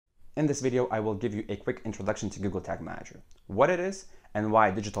In this video, I will give you a quick introduction to Google Tag Manager, what it is, and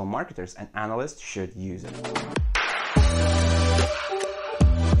why digital marketers and analysts should use it.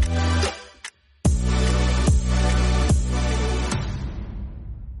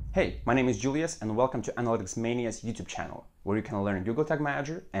 Hey, my name is Julius and welcome to Analytics Mania's YouTube channel, where you can learn Google Tag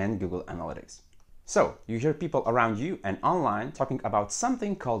Manager and Google Analytics. So, you hear people around you and online talking about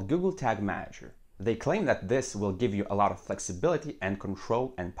something called Google Tag Manager. They claim that this will give you a lot of flexibility and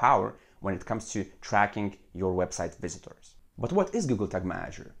control and power when it comes to tracking your website visitors. But what is Google Tag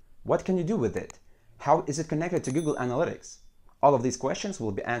Manager? What can you do with it? How is it connected to Google Analytics? All of these questions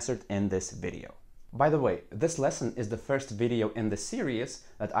will be answered in this video. By the way, this lesson is the first video in the series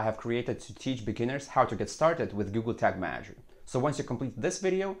that I have created to teach beginners how to get started with Google Tag Manager. So once you complete this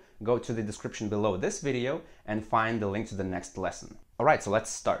video, go to the description below this video and find the link to the next lesson. All right, so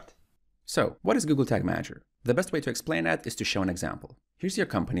let's start. So, what is Google Tag Manager? The best way to explain that is to show an example. Here's your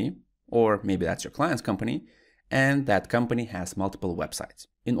company, or maybe that's your client's company, and that company has multiple websites.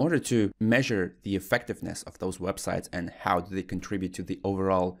 In order to measure the effectiveness of those websites and how do they contribute to the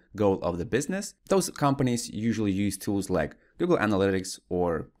overall goal of the business, those companies usually use tools like Google Analytics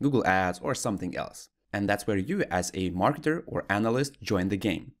or Google Ads or something else. And that's where you as a marketer or analyst join the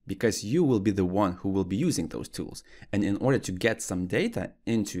game, because you will be the one who will be using those tools. And in order to get some data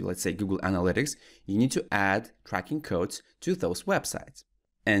into, let's say, Google Analytics, you need to add tracking codes to those websites.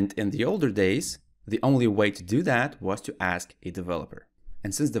 And in the older days, the only way to do that was to ask a developer.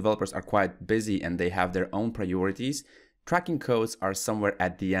 And since developers are quite busy and they have their own priorities, tracking codes are somewhere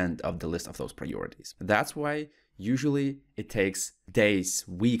at the end of the list of those priorities. That's why usually it takes days,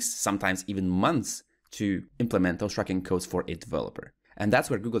 weeks, sometimes even months to implement those tracking codes for a developer. And that's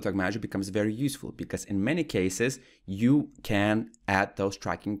where Google Tag Manager becomes very useful, because in many cases, you can add those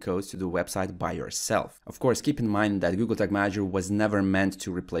tracking codes to the website by yourself. Of course, keep in mind that Google Tag Manager was never meant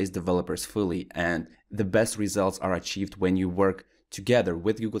to replace developers fully, and the best results are achieved when you work together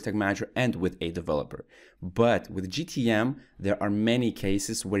with Google Tag Manager and with a developer. But with GTM, there are many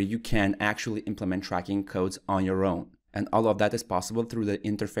cases where you can actually implement tracking codes on your own. And all of that is possible through the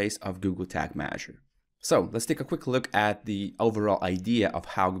interface of Google Tag Manager. So let's take a quick look at the overall idea of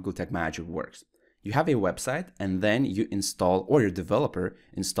how Google Tag Manager works. You have a website and then you install, or your developer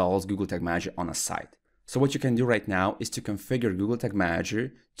installs Google Tag Manager on a site. So what you can do right now is to configure Google Tag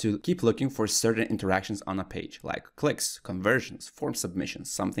Manager to keep looking for certain interactions on a page, like clicks, conversions, form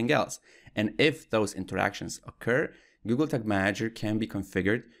submissions, something else. And if those interactions occur, Google Tag Manager can be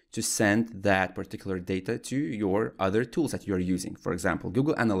configured to send that particular data to your other tools that you're using, for example,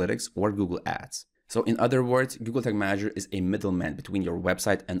 Google Analytics or Google Ads. So in other words, Google Tag Manager is a middleman between your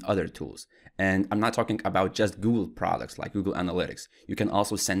website and other tools. And I'm not talking about just Google products like Google Analytics. You can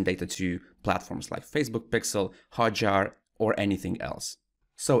also send data to platforms like Facebook Pixel, Hotjar, or anything else.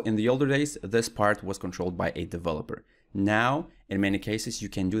 So in the older days, this part was controlled by a developer. Now, in many cases, you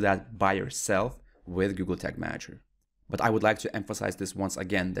can do that by yourself with Google Tag Manager. But I would like to emphasize this once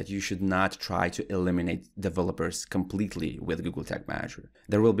again, that you should not try to eliminate developers completely with Google Tag Manager.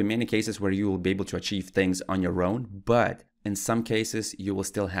 There will be many cases where you will be able to achieve things on your own, but in some cases you will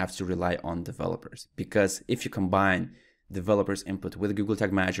still have to rely on developers. Because if you combine developers' input with Google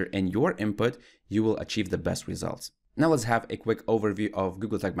Tag Manager and your input, you will achieve the best results. Now let's have a quick overview of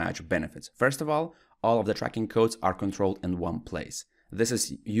Google Tag Manager benefits. First of all of the tracking codes are controlled in one place. This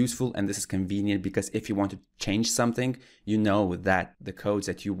is useful and this is convenient, because if you want to change something, you know that the codes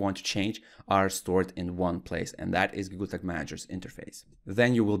that you want to change are stored in one place, and that is Google Tag Manager's interface.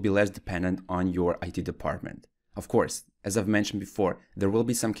 Then you will be less dependent on your IT department. Of course, as I've mentioned before, there will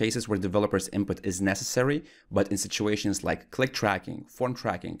be some cases where developers' input is necessary, but in situations like click tracking, form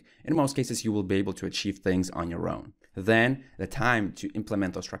tracking, in most cases you will be able to achieve things on your own. Then the time to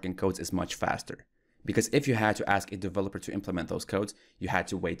implement those tracking codes is much faster. Because if you had to ask a developer to implement those codes, you had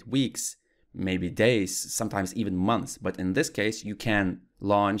to wait weeks, maybe days, sometimes even months. But in this case, you can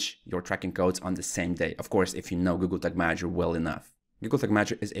launch your tracking codes on the same day. Of course, if you know Google Tag Manager well enough. Google Tag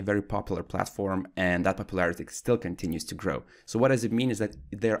Manager is a very popular platform, and that popularity still continues to grow. So what does it mean is that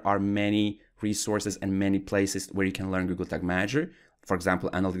there are many resources and many places where you can learn Google Tag Manager. For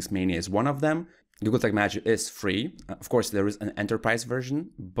example, Analytics Mania is one of them. Google Tag Manager is free. Of course, there is an enterprise version,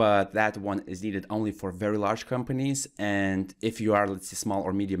 but that one is needed only for very large companies. And if you are, let's say, small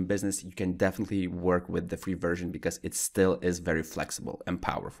or medium business, you can definitely work with the free version because it still is very flexible and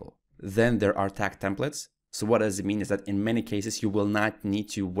powerful. Then there are tag templates. So what does it mean is that in many cases, you will not need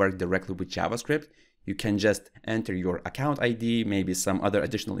to work directly with JavaScript. You can just enter your account ID, maybe some other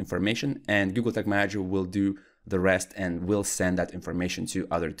additional information, and Google Tag Manager will do the rest and will send that information to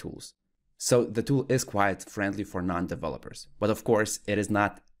other tools. So the tool is quite friendly for non-developers, but of course it is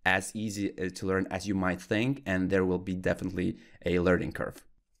not as easy to learn as you might think, and there will be definitely a learning curve.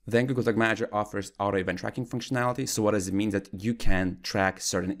 Then Google Tag Manager offers auto event tracking functionality. So what does it mean? That you can track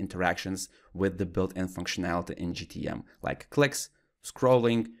certain interactions with the built-in functionality in GTM, like clicks,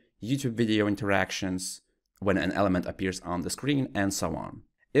 scrolling, YouTube video interactions, when an element appears on the screen, and so on.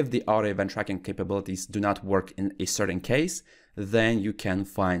 If the auto event tracking capabilities do not work in a certain case, then you can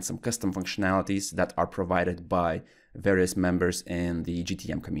find some custom functionalities that are provided by various members in the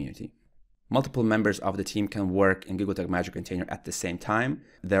GTM community. Multiple members of the team can work in Google Tag Manager container at the same time.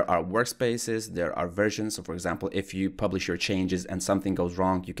 There are workspaces, there are versions. So for example, if you publish your changes and something goes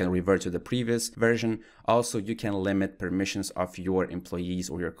wrong, you can revert to the previous version. Also, you can limit permissions of your employees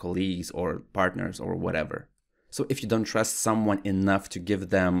or your colleagues or partners or whatever. So if you don't trust someone enough to give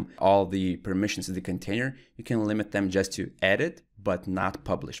them all the permissions in the container, you can limit them just to edit, but not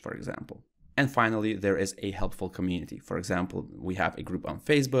publish, for example. And finally, there is a helpful community. For example, we have a group on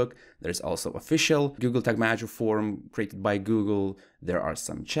Facebook. There's also official Google Tag Manager forum created by Google. There are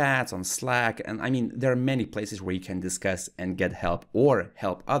some chats on Slack. And I mean, there are many places where you can discuss and get help or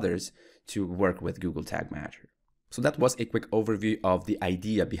help others to work with Google Tag Manager. So that was a quick overview of the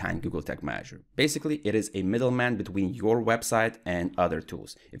idea behind Google Tag Manager. Basically, it is a middleman between your website and other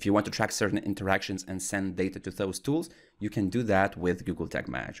tools. If you want to track certain interactions and send data to those tools, you can do that with Google Tag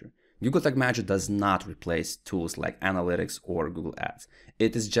Manager. Google Tag Manager does not replace tools like Analytics or Google Ads.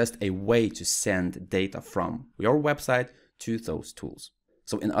 It is just a way to send data from your website to those tools.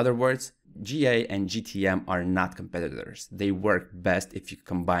 So in other words, GA and GTM are not competitors. They work best if you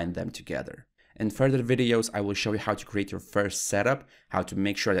combine them together. In further videos, I will show you how to create your first setup, how to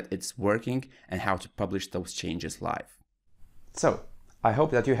make sure that it's working, and how to publish those changes live. So, I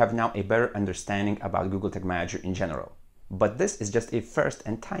hope that you have now a better understanding about Google Tag Manager in general. But this is just a first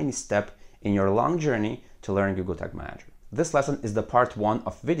and tiny step in your long journey to learn Google Tag Manager. This lesson is the part 1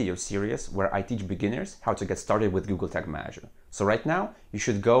 of video series where I teach beginners how to get started with Google Tag Manager. So right now, you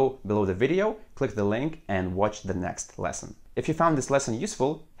should go below the video, click the link, and watch the next lesson. If you found this lesson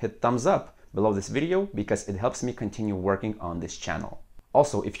useful, hit thumbs up below this video because it helps me continue working on this channel.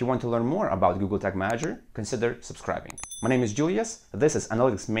 Also, if you want to learn more about Google Tag Manager, consider subscribing. My name is Julius, this is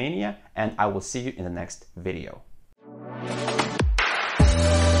Analytics Mania, and I will see you in the next video.